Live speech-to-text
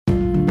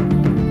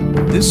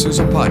This is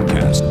a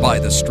podcast by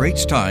The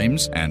Straits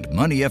Times and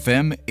Money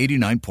FM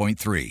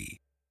 89.3.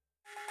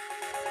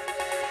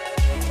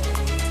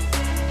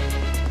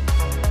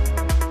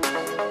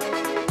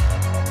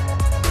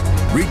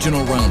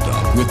 Regional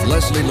Roundup with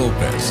Leslie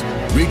Lopez,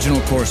 regional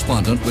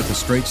correspondent with The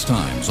Straits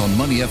Times on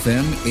Money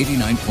FM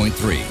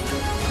 89.3.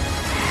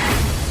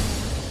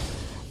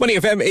 Money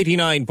FM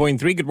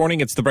 89.3. Good morning.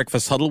 It's the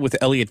Breakfast Huddle with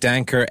Elliot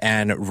Danker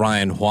and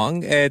Ryan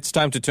Huang. It's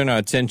time to turn our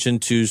attention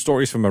to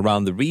stories from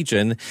around the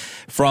region,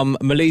 from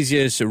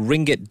Malaysia's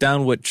ringgit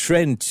downward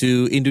trend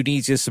to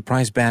Indonesia's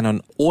surprise ban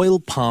on oil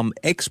palm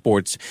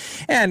exports.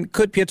 And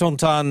could Pietong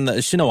Tan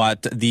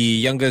Shinawat, the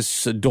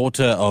youngest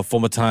daughter of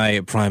former Thai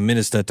Prime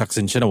Minister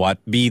Thaksin Shinawat,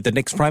 be the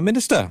next Prime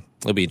Minister?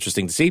 It'll be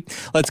interesting to see.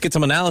 Let's get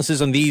some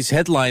analysis on these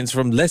headlines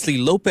from Leslie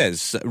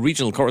Lopez,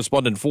 regional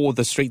correspondent for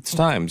The Straits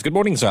Times. Good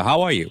morning, sir.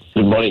 How are you?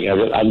 Good morning,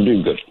 Everett. I'm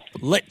doing good.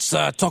 Let's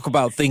talk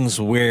about things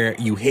where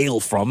you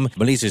hail from.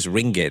 Malaysia's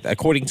ringgit.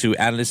 According to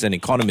analysts and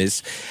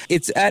economists,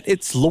 it's at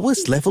its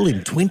lowest level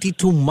in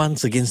 22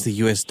 months against the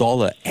US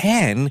dollar,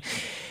 and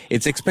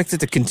it's expected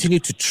to continue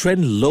to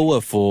trend lower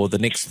for the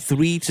next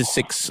 3 to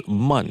 6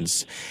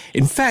 months.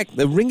 In fact,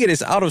 the ringgit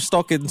is out of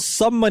stock in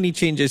some money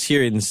changes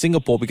here in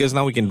Singapore because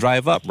now we can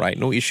drive up, right?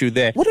 No issue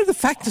there. What are the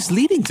factors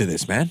leading to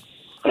this, man?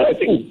 I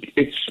think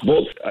it's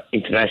both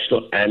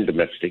international and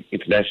domestic.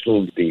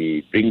 International,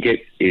 the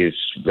ringgit is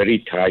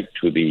very tied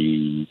to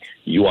the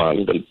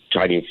yuan, the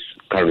Chinese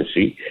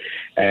currency.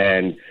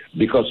 And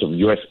because of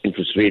US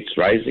interest rates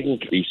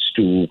rising, these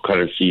two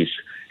currencies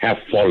have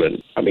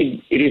fallen. I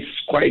mean, it is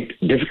quite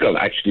difficult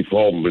actually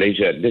for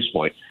Malaysia at this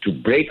point to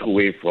break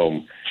away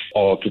from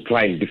or to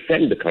try and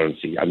defend the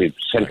currency. I mean,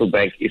 central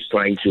bank is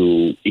trying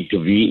to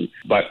intervene,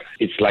 but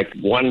it's like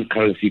one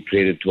currency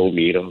trader told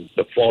me,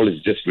 the fall is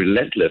just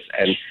relentless,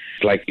 and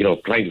it's like,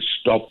 trying to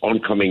stop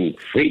oncoming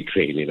freight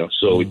train,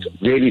 so it's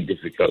really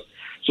difficult.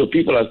 So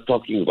people are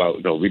talking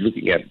about, we're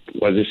looking at,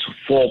 this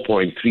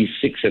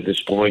 4.36 at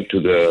this point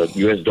to the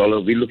US dollar.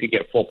 We're looking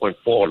at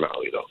 4.4 now,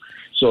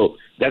 So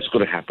that's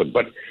going to happen.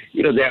 But,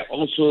 there are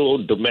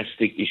also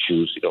domestic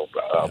issues,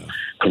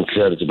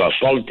 concerns about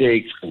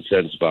politics,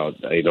 concerns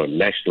about,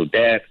 national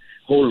debt,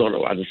 whole lot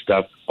of other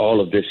stuff. All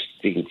of these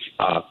things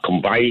are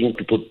combining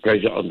to put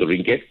pressure on the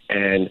ringgit.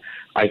 And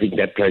I think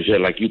that pressure,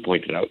 like you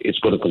pointed out, is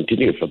going to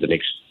continue for the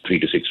next 3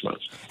 to 6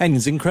 months. And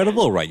it's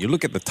incredible, right? You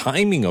look at the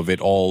timing of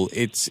it all,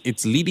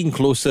 it's leading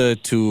closer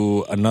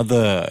to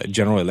another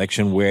general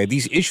election where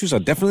these issues are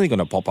definitely going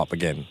to pop up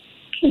again.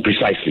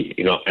 Precisely,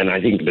 and I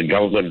think the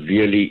government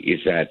really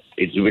is at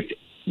its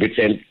wit's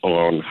end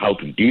on how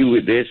to deal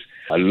with this.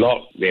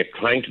 They're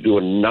trying to do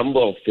a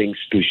number of things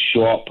to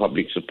show up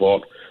public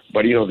support,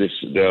 but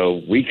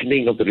the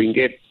weakening of the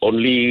ringgit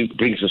only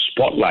brings a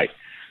spotlight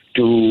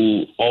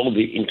to all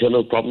the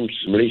internal problems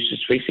Malaysia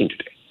is facing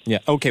today. Yeah,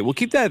 okay, we'll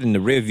keep that in the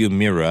rearview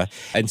mirror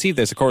and see if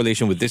there's a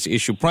correlation with this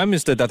issue. Prime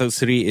Minister Datuk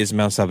Seri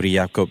Ismail Sabri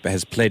Yaakob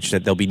has pledged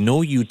that there'll be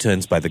no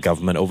U-turns by the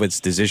government over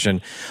its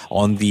decision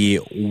on the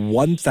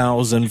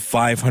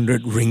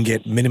 1,500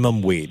 ringgit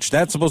minimum wage.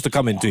 That's supposed to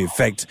come into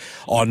effect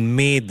on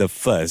May the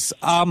 1st.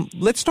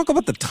 Let's talk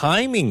about the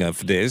timing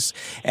of this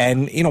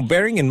and,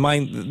 bearing in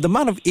mind the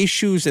amount of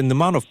issues and the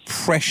amount of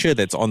pressure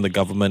that's on the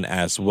government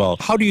as well.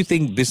 How do you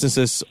think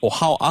businesses, or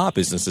how are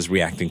businesses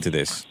reacting to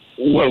this?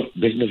 Well,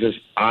 businesses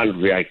aren't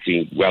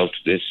reacting well to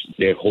this.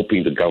 They're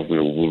hoping the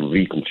government will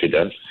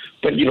reconsider.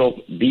 But,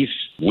 this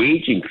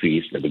wage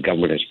increase that the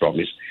government has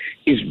promised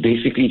is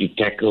basically to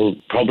tackle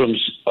problems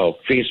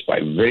faced by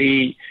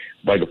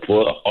the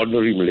poor,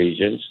 ordinary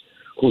Malaysians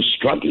who are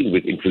struggling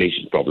with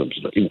inflation problems,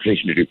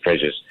 inflationary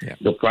pressures. Yeah.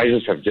 The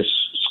prices have just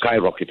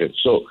skyrocketed.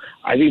 So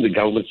I think the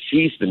government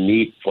sees the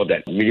need for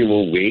that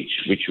minimum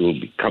wage, which will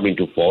come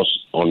into force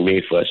on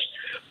May 1st.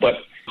 But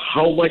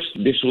how much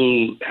this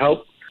will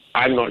help,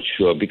 I'm not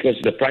sure, because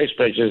the price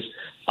pressures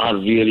are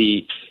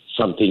really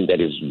something that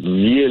is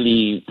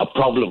really a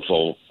problem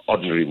for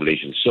ordinary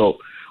Malaysians. So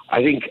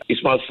I think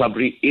Ismail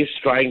Sabri is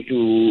trying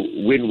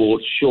to win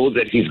votes, show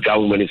that his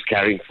government is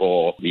caring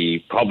for the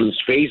problems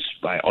faced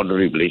by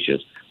ordinary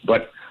Malaysians.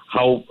 But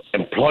how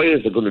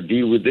employers are going to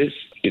deal with this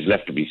is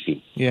left to be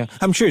seen. Yeah,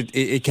 I'm sure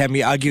it can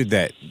be argued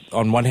that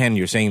on one hand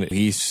you're saying that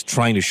he's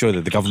trying to show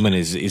that the government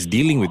is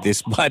dealing with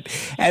this, but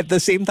at the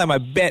same time I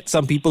bet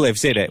some people have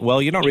said that, well,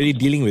 you're not really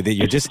dealing with it,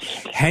 you're just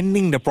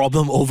handing the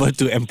problem over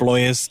to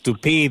employers to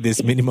pay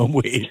this minimum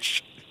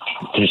wage.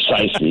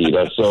 Precisely.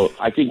 So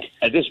I think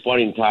at this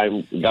point in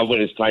time, the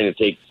government is trying to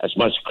take as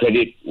much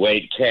credit where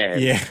it can.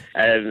 Yeah.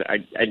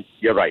 And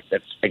you're right,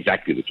 that's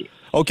exactly the case.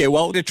 Okay,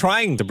 well, they're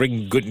trying to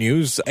bring good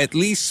news. At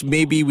least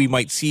maybe we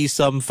might see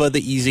some further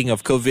easing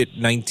of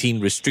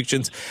COVID-19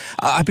 restrictions.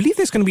 I believe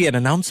there's going to be an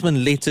announcement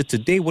later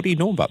today. What do you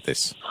know about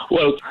this?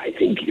 Well, I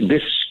think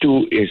this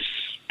too is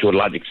to a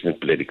large extent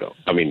political.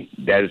 I mean,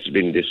 there's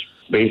been this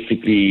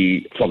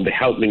basically from the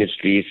health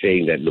ministry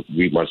saying that, look,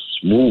 we must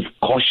move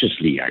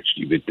cautiously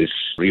actually with this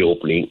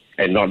reopening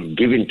and not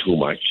give in too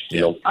much.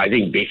 I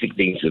think basic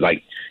things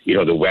like,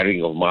 the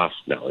wearing of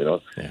masks now,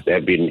 There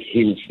have been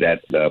hints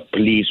that the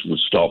police will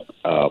stop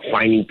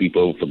fining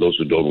people for those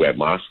who don't wear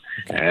masks.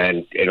 Okay.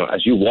 And,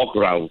 as you walk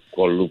around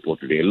Kuala Lumpur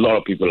today, a lot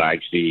of people are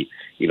actually,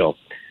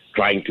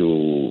 trying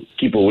to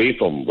keep away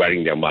from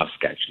wearing their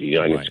mask, actually,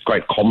 and It's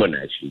quite common,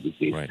 actually, these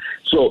days. Right.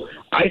 So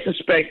I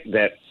suspect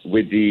that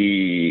with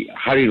the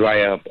Hari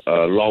Raya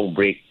long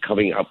break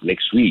coming up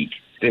next week,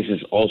 this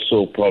is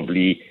also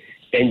probably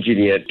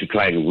engineered to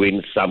try and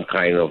win some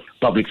kind of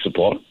public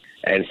support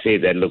and say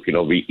that, look,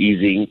 we're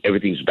easing,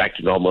 everything's back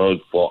to normal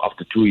for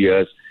after 2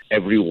 years.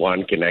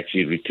 Everyone can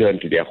actually return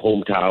to their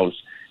hometowns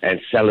and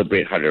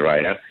celebrate Hari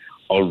Raya.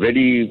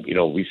 Already,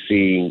 we're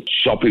seeing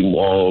shopping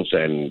malls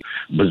and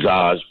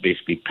bazaars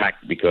basically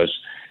packed because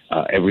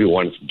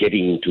everyone's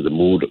getting into the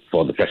mood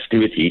for the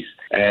festivities.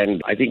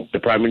 And I think the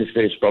Prime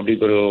Minister is probably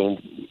going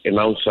to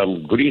announce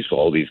some goodies for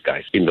all these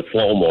guys in the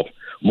form of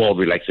more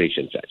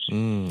relaxations,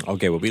 actually.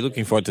 Okay, we'll be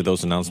looking forward to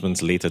those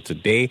announcements later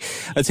today.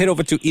 Let's head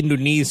over to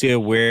Indonesia,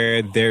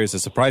 where there is a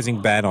surprising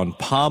ban on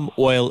palm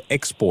oil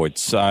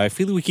exports. I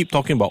feel like we keep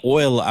talking about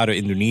oil out of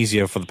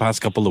Indonesia for the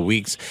past couple of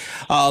weeks.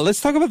 Let's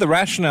talk about the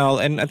rationale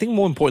and I think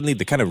more importantly,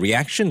 the kind of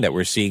reaction that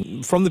we're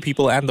seeing from the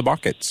people and the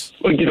markets.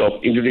 Well,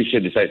 Indonesia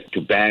decided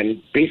to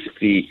ban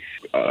basically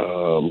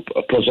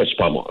processed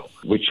palm oil,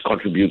 which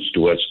contributes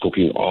towards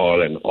cooking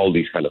oil and all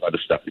these kind of other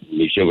stuff in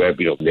Indonesia, where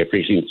they're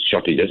facing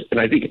shortages. And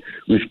I think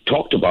we've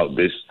talked about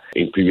this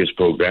in previous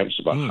programs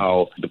about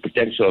how the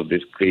potential of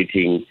this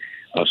creating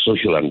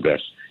social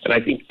unrest. And I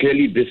think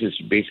clearly this is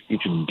basically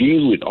to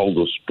deal with all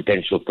those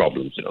potential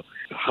problems.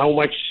 How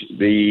much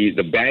the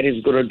ban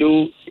is going to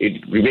do,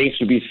 it remains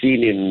to be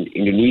seen in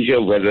Indonesia,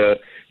 whether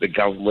the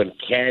government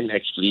can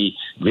actually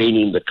rein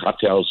in the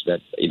cartels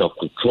that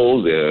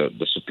control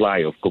the supply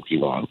of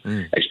cooking oil,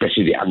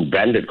 especially the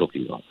unbranded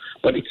cooking oil.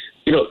 But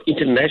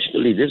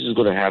internationally, this is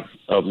going to have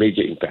a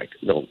major impact.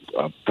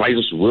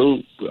 Prices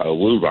will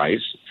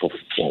rise for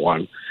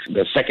one.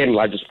 The second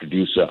largest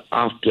producer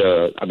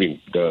after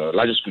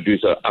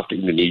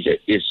Indonesia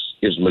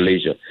is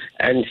Malaysia,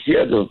 and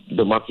here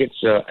the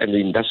markets and the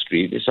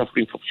industry, they're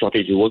suffering from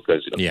shortage of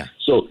workers.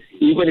 So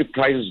even if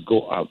prices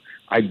go up,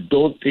 I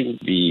don't think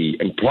the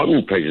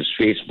employment pressures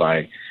faced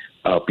by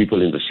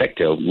people in the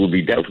sector will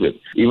be dealt with.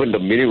 Even the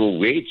minimum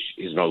wage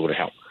is not going to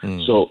help.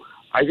 So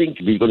I think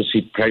we're going to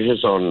see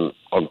pressures on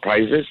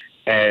prices,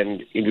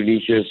 and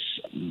Indonesia's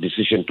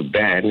decision to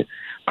ban,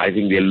 I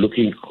think they're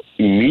looking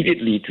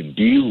immediately to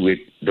deal with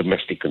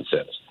domestic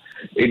concerns.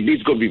 It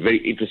is going to be very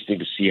interesting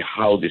to see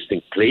how this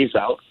thing plays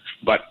out,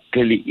 but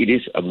clearly it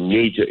is a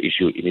major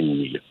issue in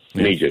Indonesia.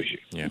 Major issue.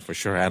 Yeah, for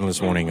sure.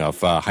 Analysts warning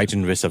of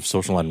heightened risk of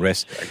social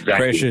unrest,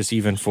 pressures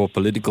even for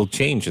political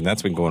change, and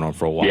that's been going on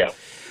for a while.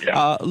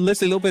 Yeah.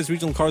 Leslie Lopez,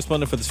 regional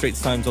correspondent for the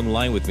Straits Times, on the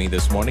line with me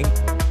this morning.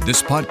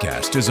 This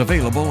podcast is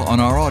available on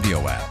our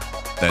audio app.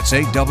 That's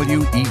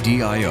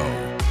AWEDIO.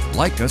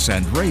 Like us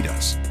and rate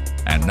us.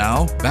 And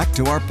now, back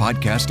to our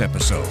podcast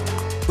episode.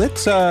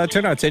 Let's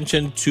turn our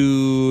attention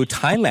to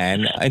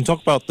Thailand and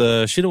talk about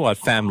the Shinawatra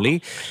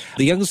family.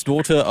 The youngest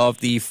daughter of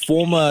the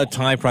former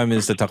Thai Prime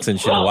Minister Thaksin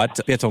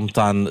Shinawatra,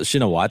 Piatongtan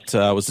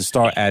Shinawatra, was the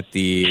star at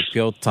the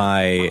Pheu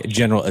Thai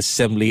General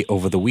Assembly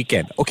over the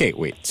weekend. Okay,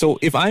 wait. So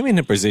if I'm in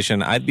her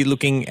position, I'd be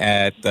looking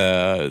at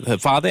her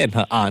father and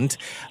her aunt,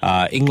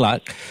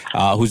 Inglat,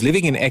 who's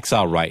living in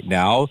exile right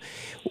now.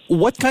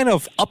 What kind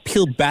of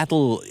uphill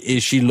battle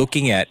is she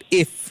looking at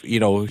if,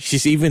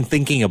 she's even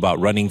thinking about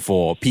running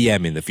for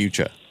PM in the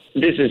future?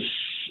 This is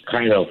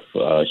kind of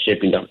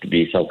shaping up to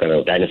be some kind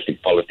of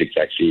dynastic politics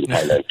actually in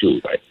Thailand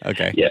too, right?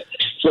 Okay. Yeah.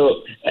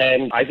 So,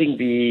 and I think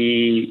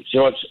the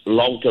Shinawat's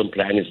long-term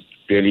plan is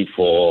really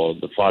for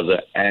the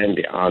father and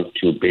the aunt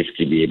to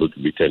basically be able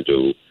to return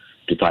to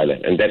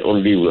Thailand. And that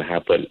only will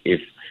happen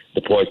if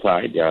the Pheu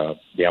Thai,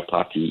 their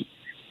party,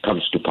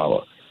 comes to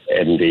power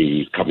in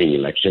the coming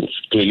elections.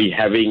 Clearly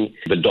having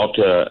the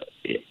daughter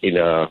in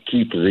a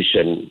key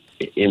position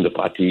in the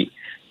party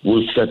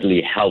will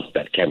certainly help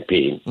that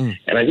campaign.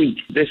 And I think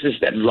this is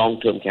that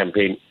long-term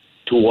campaign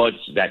towards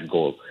that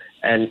goal.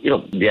 And,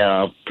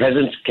 their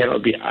presence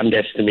cannot be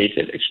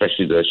underestimated,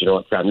 especially the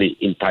Shinawatra family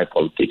in Thai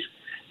politics.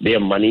 They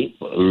have money,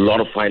 a lot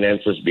of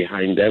finances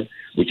behind them,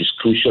 which is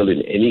crucial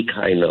in any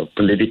kind of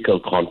political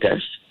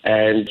contest.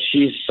 And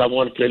she's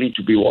someone clearly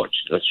to be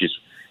watched.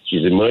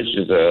 She's emerged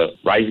as a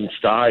rising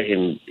star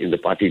in the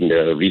party, in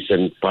the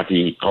recent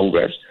party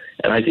congress.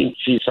 And I think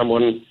she's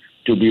someone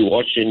to be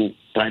watched in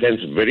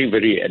Thailand's very,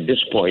 very, at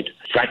this point,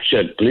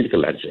 fractured political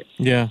landscape.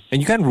 Yeah,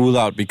 and you can't rule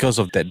out because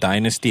of that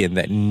dynasty and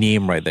that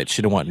name, right, that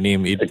Shinawatra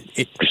name, it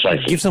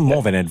gives them more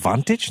of an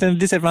advantage than a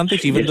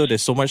disadvantage, even though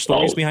there's so much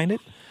stories behind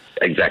it?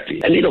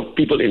 Exactly. And,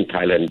 people in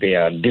Thailand, they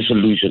are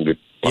disillusioned with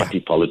party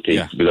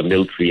politics, with the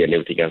military and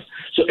everything else.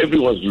 So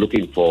everyone's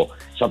looking for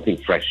something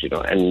fresh,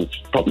 and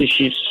probably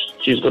she's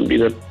going to be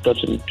the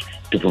person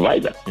to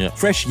provide that. Yeah,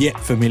 fresh yet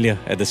familiar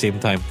at the same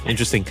time.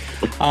 Interesting.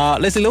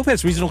 Leslie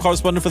Lopez, regional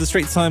correspondent for the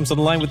Straits Times, on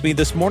the line with me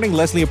this morning.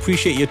 Leslie,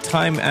 appreciate your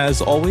time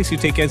as always. You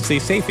take care and stay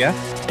safe, yeah?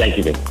 Thank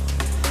you, Nick.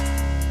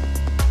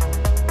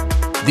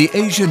 The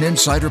Asian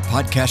Insider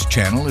Podcast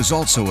channel is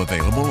also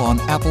available on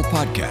Apple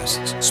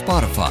Podcasts,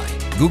 Spotify,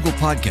 Google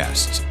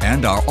Podcasts,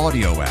 and our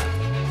audio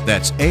app.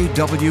 That's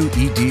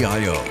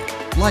AWEDIO.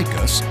 Like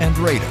us and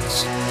rate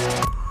us.